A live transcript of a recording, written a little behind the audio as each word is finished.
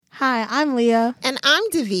Hi, I'm Leah. And I'm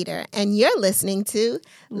Davita, and you're listening to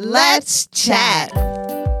Let's Chat.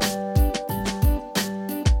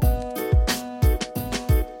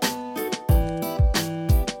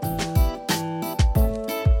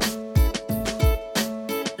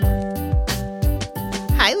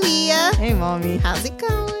 Hi, Leah. Hey, Mommy. How's it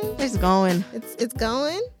going? It's going. It's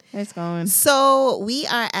going? It's going. So we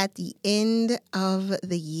are at the end of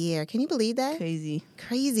the year. Can you believe that? Crazy,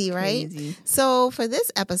 right? Crazy. So for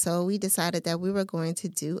this episode, we decided that we were going to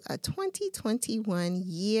do a 2021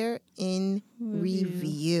 year in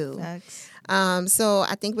review. Facts. So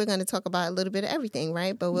I think we're going to talk about a little bit of everything,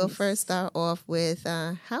 right? But we'll first start off with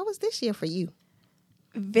how was this year for you?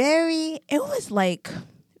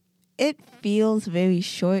 It feels very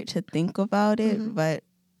short to think about it, but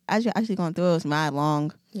as you're actually going through it was mad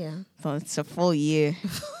long. Yeah. So it's a full year.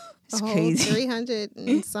 It's a whole crazy. 300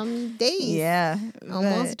 and some days. Yeah.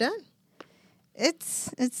 Almost done. It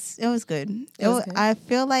was good. It was good. I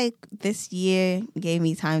feel like this year gave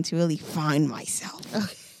me time to really find myself.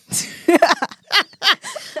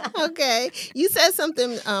 Okay. You said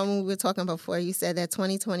something we were talking before. You said that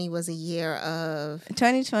 2020 was a year of...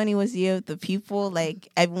 2020 was the year of the people, like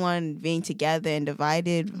everyone being together and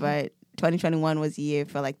divided, but 2021 was the year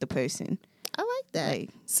for like the person. I like that.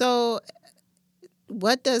 So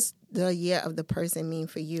what does the year of the person mean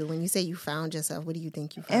for you? When you say you found yourself, what do you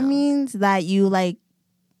think you found? It means that you like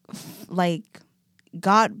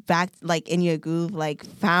got back like in your groove, like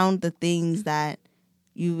found the things that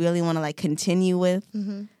you really want to like continue with,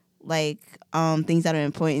 like things that are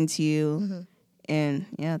important to you, and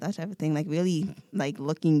yeah, that type of thing. Like really, like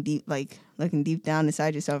looking deep down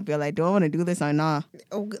inside yourself, feel like, do I want to do this or not?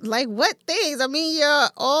 Like what things? I mean, you're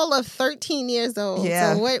all of 13 years old.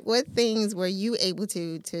 Yeah. So what things were you able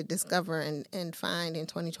to discover and find in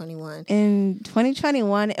 2021? In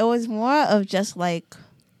 2021, it was more of just like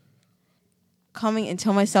coming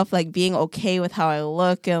into myself, like being okay with how I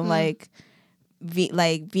look and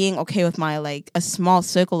being okay with my like a small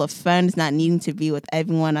circle of friends, not needing to be with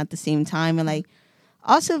everyone at the same time, and like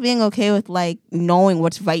also being okay with like knowing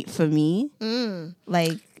what's right for me,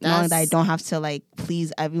 like knowing that I don't have to like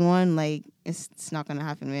please everyone. Like it's not gonna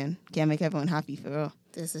happen, man. Can't make everyone happy for real.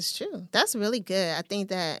 This is true. That's really good. I think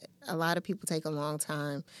that a lot of people take a long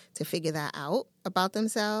time to figure that out about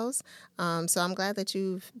themselves. So I'm glad that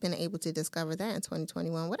you've been able to discover that in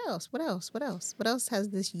 2021. What else? What else has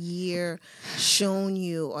this year shown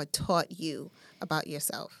you or taught you about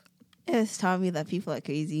yourself? It's taught me that people are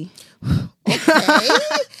crazy. Okay.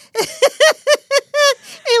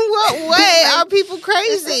 In what way are people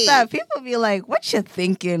crazy? It's just that people be like, what you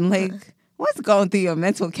thinking? Like, what's going through your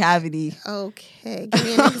mental cavity? Okay. Give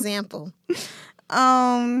me an example.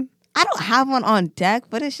 I don't have one on deck,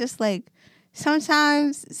 but it's just like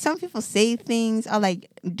sometimes some people say things or like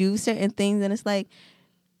do certain things, and it's like,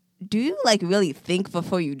 do you like really think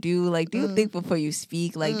before you do? Like, do you think before you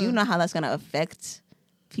speak? Like, do you know how that's gonna affect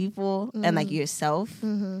people and like yourself?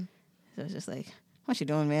 So it's just like, what you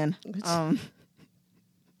doing, man? I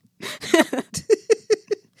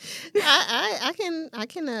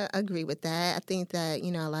can agree with that. I think that,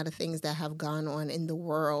 a lot of things that have gone on in the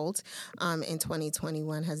world in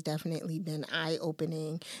 2021 has definitely been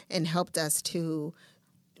eye-opening and helped us to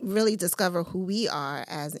really discover who we are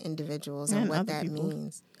as individuals and what that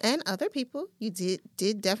means. And other people. You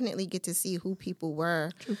did definitely get to see who people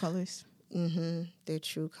were. True colors. Their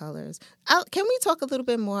true colors. Can we talk a little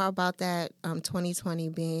bit more about that, 2020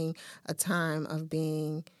 being a time of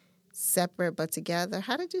being separate but together?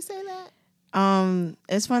 How did you say that?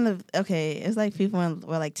 It's it's like people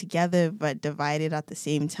were like together but divided at the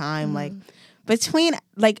same time. Like between,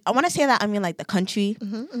 like, I want to say that, I mean like the country,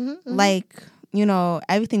 like,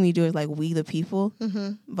 everything we do is like we the people,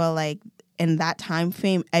 but like in that time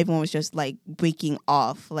frame, everyone was just like breaking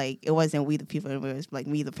off. Like it wasn't we the people, it was like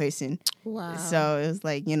me the person. Wow. So it was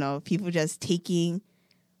like, people just taking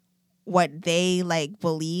what they like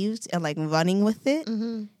believed and like running with it,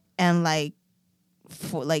 and like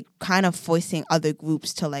for like kind of forcing other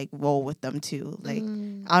groups to like roll with them too. Like I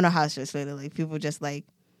don't know how it's just really like people just like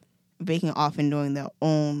breaking off and doing their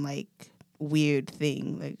own like weird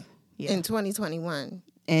thing. Like in 2021.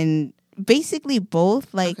 And basically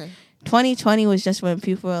both. Like 2020 was just when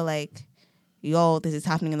people were like, yo, this is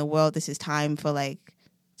happening in the world. This is time for like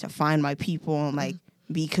to find my people and like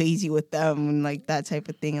be crazy with them and like that type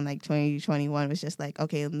of thing. And like 2021 was just like,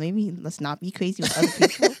 okay, maybe let's not be crazy with other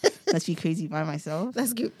people. Let's be crazy by myself.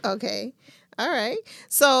 Okay. All right.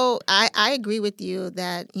 So I agree with you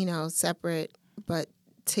that, separate but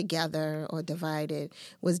together or divided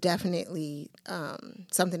was definitely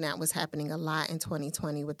something that was happening a lot in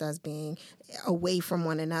 2020 with us being away from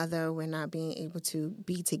one another. We're not being able to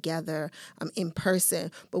be together in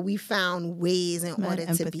person, but we found ways in order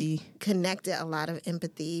to be connected, a lot of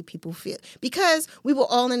empathy. People feel, because we were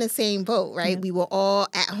all in the same boat, right? We were all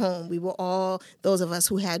at home. We were all, those of us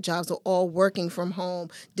who had jobs were all working from home,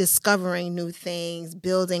 discovering new things,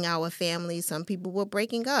 building our families. Some people were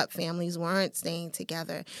breaking up. Families weren't staying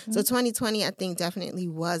together. So 2020, I think, definitely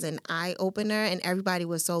was an eye-opener, and everybody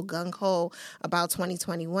was so gung-ho about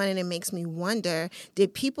 2021, and it makes me wonder,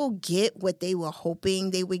 did people get what they were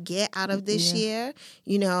hoping they would get out of this year?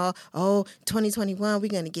 You know, 2021, we're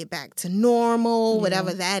going to get back to normal,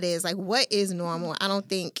 whatever that is. Like, what is normal? I don't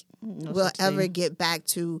think we'll ever get back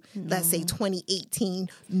to, let's say, 2018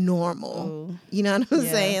 normal. You know what I'm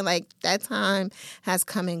saying? Like, that time has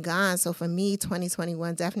come and gone. So for me,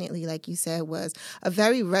 2021 definitely, like you said, was a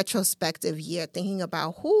very retrospective year, thinking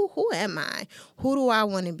about who am I? Who do I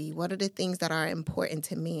want to be? What are the things that are important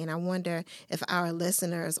to me? And I wonder if our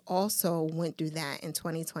listeners also went through that in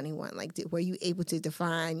 2021. Like, were you able to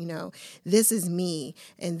define, you know, this is me,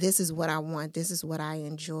 and this is what I want, this is what I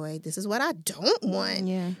enjoy, this is what I don't want.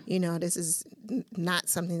 You know, this is not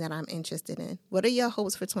something that I'm interested in. What are your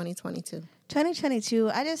hopes for 2022?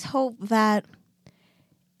 2022, I just hope that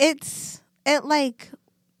it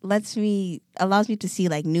allows me to see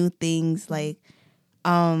like new things, like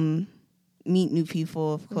meet new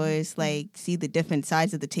people, of course, like see the different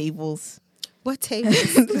sides of the tables. What tables?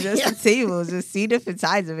 Just the tables, just see different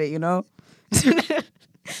sides of it, you know?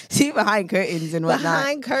 See behind curtains and whatnot.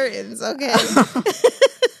 Behind curtains, okay.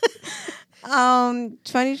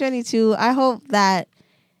 2022, I hope that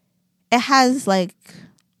it has like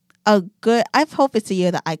I hope it's a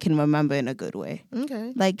year that I can remember in a good way.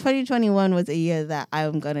 Okay. Like 2021 was a year that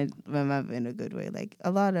I'm going to remember in a good way. Like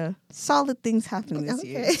a lot of solid things happened this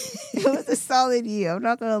year. It was a solid year. I'm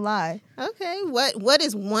not going to lie. Okay. What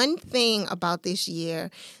is one thing about this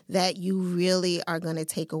year that you really are going to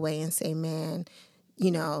take away and say, man,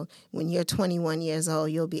 you know, when you're 21 years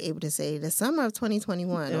old, you'll be able to say the summer of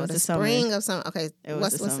 2021 or the spring of summer. Okay,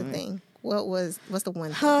 what's the thing? What's the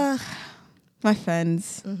one thing? My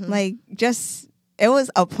friends. Like, just, it was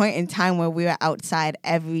a point in time where we were outside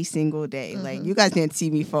every single day. Like, you guys didn't see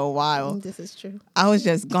me for a while. This is true. I was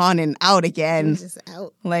just gone and out again. Just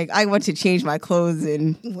out. Like, I went to change my clothes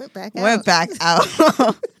and went back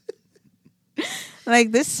out.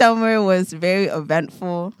 Like, this summer was very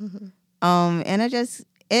eventful. And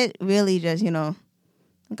it really just, you know,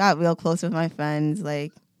 got real close with my friends.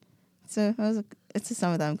 Like, so it's a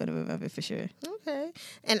summer that I'm going to remember for sure. Okay.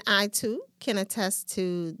 And I, too, can attest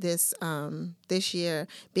to this this year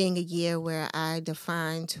being a year where I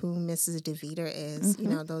defined who Mrs. DeVita is. You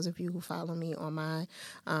know, those of you who follow me on my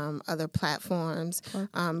other platforms,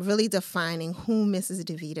 really defining who Mrs.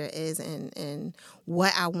 DeVita is and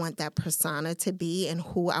what I want that persona to be and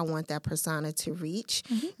who I want that persona to reach,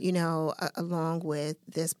 you know, along with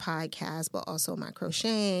this podcast, but also my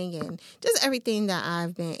crocheting and just everything that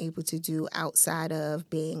I've been able to do outside of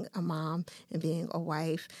being a mom and being a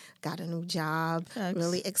wife. Got a new job.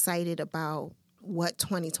 Really excited about what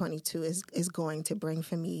 2022 is going to bring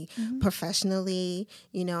for me professionally,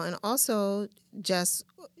 you know, and also just,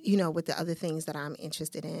 you know, with the other things that I'm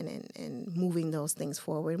interested in and moving those things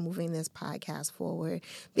forward, moving this podcast forward,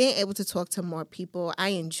 being able to talk to more people. I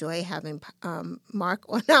enjoy having Mark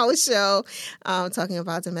on our show, talking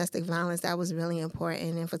about domestic violence. That was really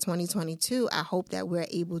important. And for 2022, I hope that we're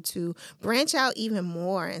able to branch out even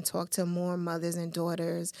more and talk to more mothers and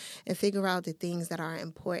daughters and figure out the things that are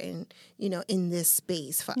important, you know, in this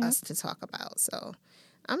space for us to talk about. So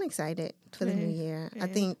I'm excited for the new year. I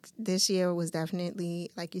think this year was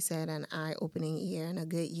definitely, like you said, an eye-opening year and a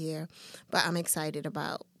good year. But I'm excited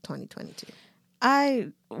about 2022.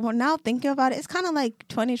 Now thinking about it, it's kind of like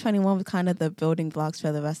 2021 was kind of the building blocks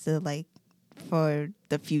for the rest of, like, for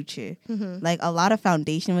the future. Like, a lot of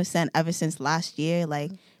foundation was set ever since last year.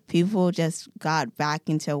 Like, people just got back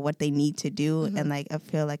into what they need to do. And, like, I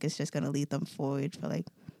feel like it's just going to lead them forward for, like,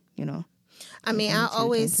 you know. I mean, I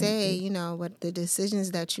always say, you know, what the decisions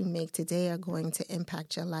that you make today are going to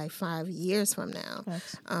impact your life 5 years from now.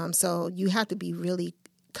 So you have to be really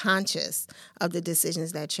conscious of the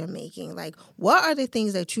decisions that you're making. Like, what are the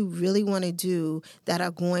things that you really want to do that are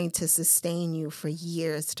going to sustain you for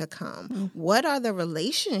years to come? What are the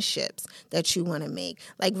relationships that you want to make?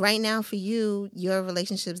 Like, right now for you, your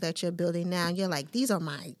relationships that you're building now, you're like, these are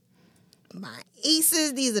my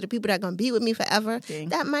aces, these are the people that are going to be with me forever.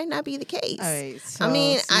 That might not be the case. All right, so I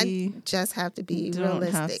mean, I just have to be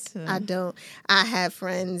realistic. I had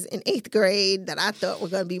friends in 8th grade that I thought were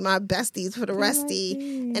going to be my besties for the restie,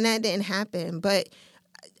 and that didn't happen. But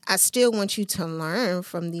I still want you to learn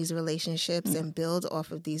from these relationships and build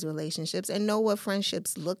off of these relationships and know what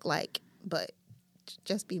friendships look like. But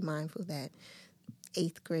just be mindful that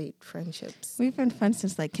 8th grade friendships. We've been friends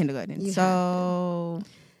since like kindergarten.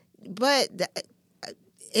 But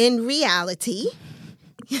in reality,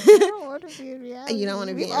 I don't want to be in reality. You don't want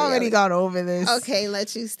to be in reality. Already got over this. Okay,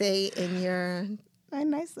 let you stay in your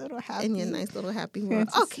nice little happy. In your nice little happy world.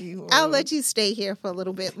 Okay, I'll let you stay here for a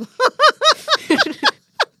little bit.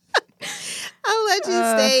 I'll let you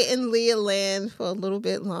stay in Leah land for a little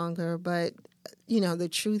bit longer. But, the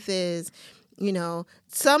truth is,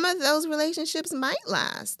 some of those relationships might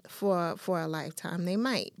last for a lifetime. They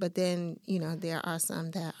might. But then, there are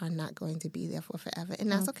some that are not going to be there for forever.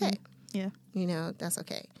 And that's okay. Yeah. That's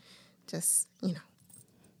okay. Just,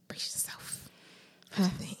 brace yourself for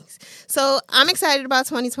things. So I'm excited about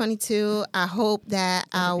 2022. I hope that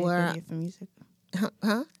our... For music.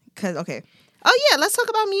 Huh? Because, okay. Oh, yeah. Let's talk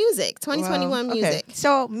about music. 2021 music. Okay.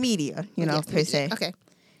 So, media, per se. Okay.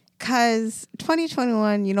 Because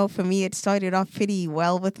 2021, for me, it started off pretty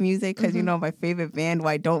well with music. Because, my favorite band,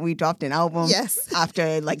 Why Don't We, dropped an album. Yes.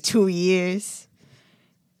 After, 2 years.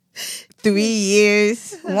 3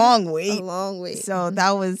 years. Long wait. A long wait. So,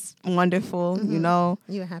 that was wonderful, You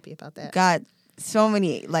were happy about that. Got so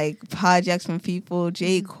many, projects from people.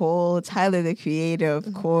 J. Cole, Tyler, the Creator,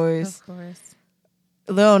 of course. Of course.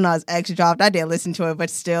 Lil Nas X dropped. I didn't listen to it, but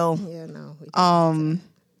still. Yeah, no.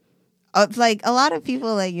 A lot of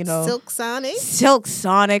people, Silk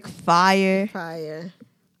Sonic, Fire.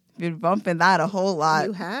 Been bumping that a whole lot.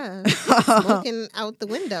 You have. Smoking Out the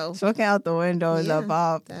Window. Smoking Out the Window is a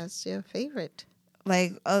bop. That's your favorite.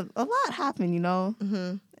 A lot happened,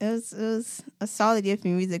 It was a solid year for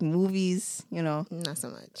music, movies, Not so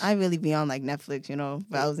much. I really be on Netflix,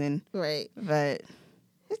 browsing. Right. But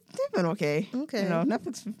they've been okay. Okay.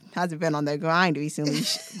 Netflix hasn't been on their grind recently.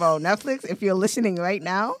 Bro, Netflix, if you're listening right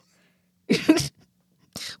now.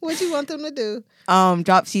 What do you want them to do?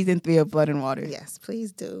 Drop season 3 of Blood and Water. Yes,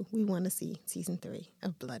 please do. We want to see season 3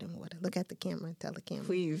 of Blood and Water. Look at the camera. Tell the camera.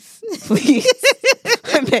 Please.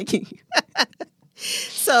 I'm begging you.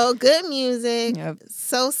 So good music. Yep.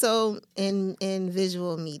 So in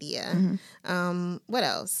visual media. What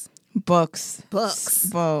else? Books.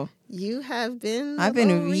 Bro. You have been. I've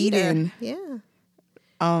been reading. Yeah.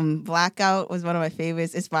 Blackout was one of my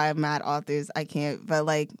favorites. It's by mad authors. I can't, but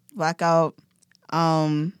Blackout.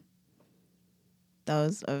 That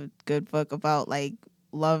was a good book about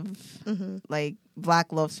love,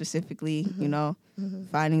 Black love specifically.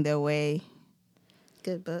 Finding their way.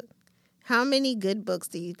 Good book. How many good books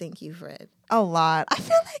do you think you've read? A lot. I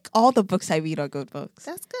feel like all the books I read are good books.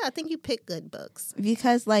 That's good. I think you pick good books.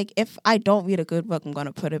 Because, if I don't read a good book, I'm going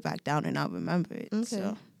to put it back down and not remember it. Okay.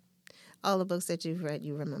 So. All the books that you've read,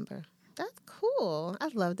 you remember. That's cool. I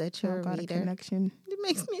love that you're a reader. A connection. It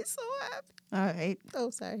makes me so happy. All right.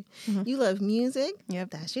 Oh, sorry. You love music.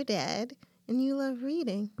 Yep. That's your dad. And you love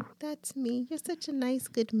reading. That's me. You're such a nice,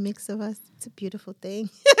 good mix of us. It's a beautiful thing.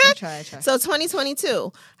 I try. So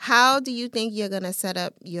 2022, how do you think you're going to set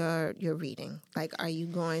up your reading? Are you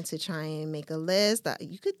going to try and make a list?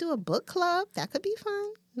 You could do a book club. That could be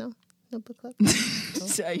fun. No book club. No.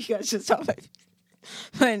 Sorry, you guys just talk about it.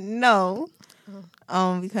 But no.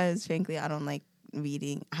 Because frankly, I don't like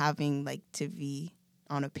reading, having to be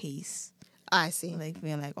on a pace. I see.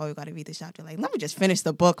 Being you got to read this chapter. Let me just finish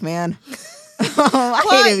the book, man.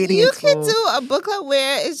 I hate reading in school. You could do a book club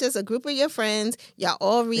where it's just a group of your friends. Y'all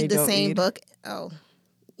all read the same book. Oh,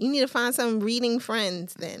 you need to find some reading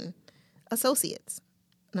friends then. Associates.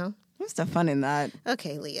 No? What's the fun in that?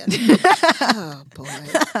 Okay, Leah. Oh, boy.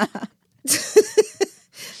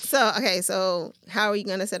 So how are you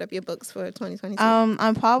gonna set up your books for 2022?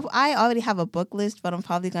 I already have a book list, but I'm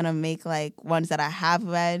probably gonna make ones that I have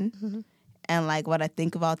read and what I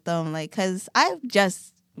think about them, because I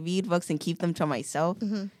just read books and keep them to myself.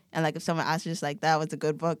 And if someone asks me just that was a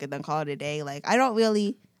good book and then call it a day,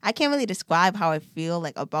 I can't really describe how I feel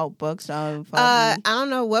about books. I don't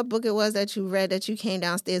know what book it was that you read that you came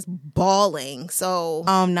downstairs bawling. So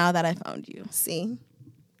now that I found you, see.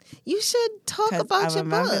 You should talk about your books. I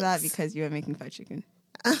remember that because you were making fried chicken.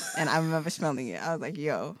 And I remember smelling it. I was like,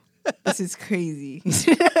 yo, this is crazy.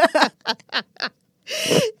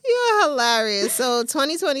 You're hilarious. So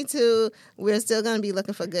 2022, we're still going to be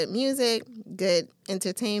looking for good music, good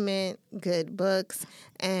entertainment, good books,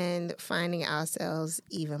 and finding ourselves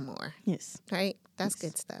even more. Yes. Right? That's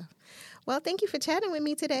good stuff. Well, thank you for chatting with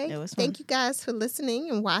me today. It was fun. Thank you guys for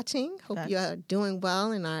listening and watching. Hope you're doing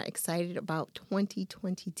well and are excited about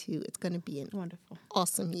 2022. It's going to be an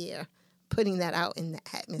awesome year. putting that out in the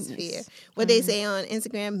atmosphere. Yes. What they say on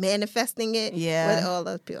Instagram, manifesting it. Yeah. With all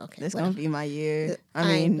those people. Okay, this going to be my year. I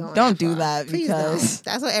mean, don't do that. Please because don't.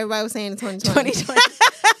 That's what everybody was saying in 2020.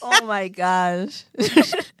 Oh my gosh.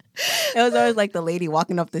 It was always like the lady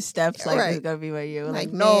walking up the steps, like, it's going to be my year.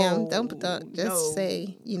 Like, no, don't just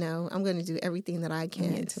say, I'm going to do everything that I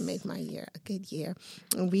can to make my year a good year.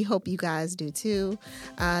 And we hope you guys do too.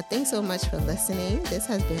 Thanks so much for listening. This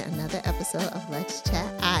has been another episode of Let's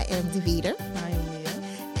Chat. I am Davida. I am Leah.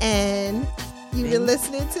 And you've been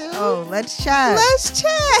listening to Let's Chat. Let's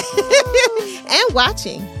Chat. And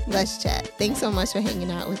watching Let's Chat. Thanks so much for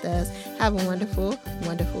hanging out with us. Have a wonderful,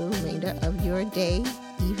 wonderful remainder of your day,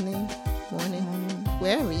 evening, morning,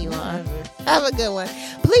 wherever you are. Have a good one.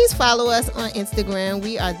 Please follow us on Instagram.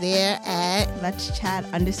 We are there at Let's Chat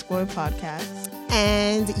 _podcast.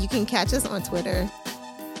 And you can catch us on Twitter.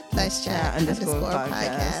 Let's Chat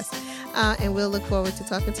 _podcast. And we'll look forward to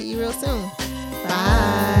talking to you real soon.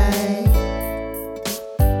 Bye.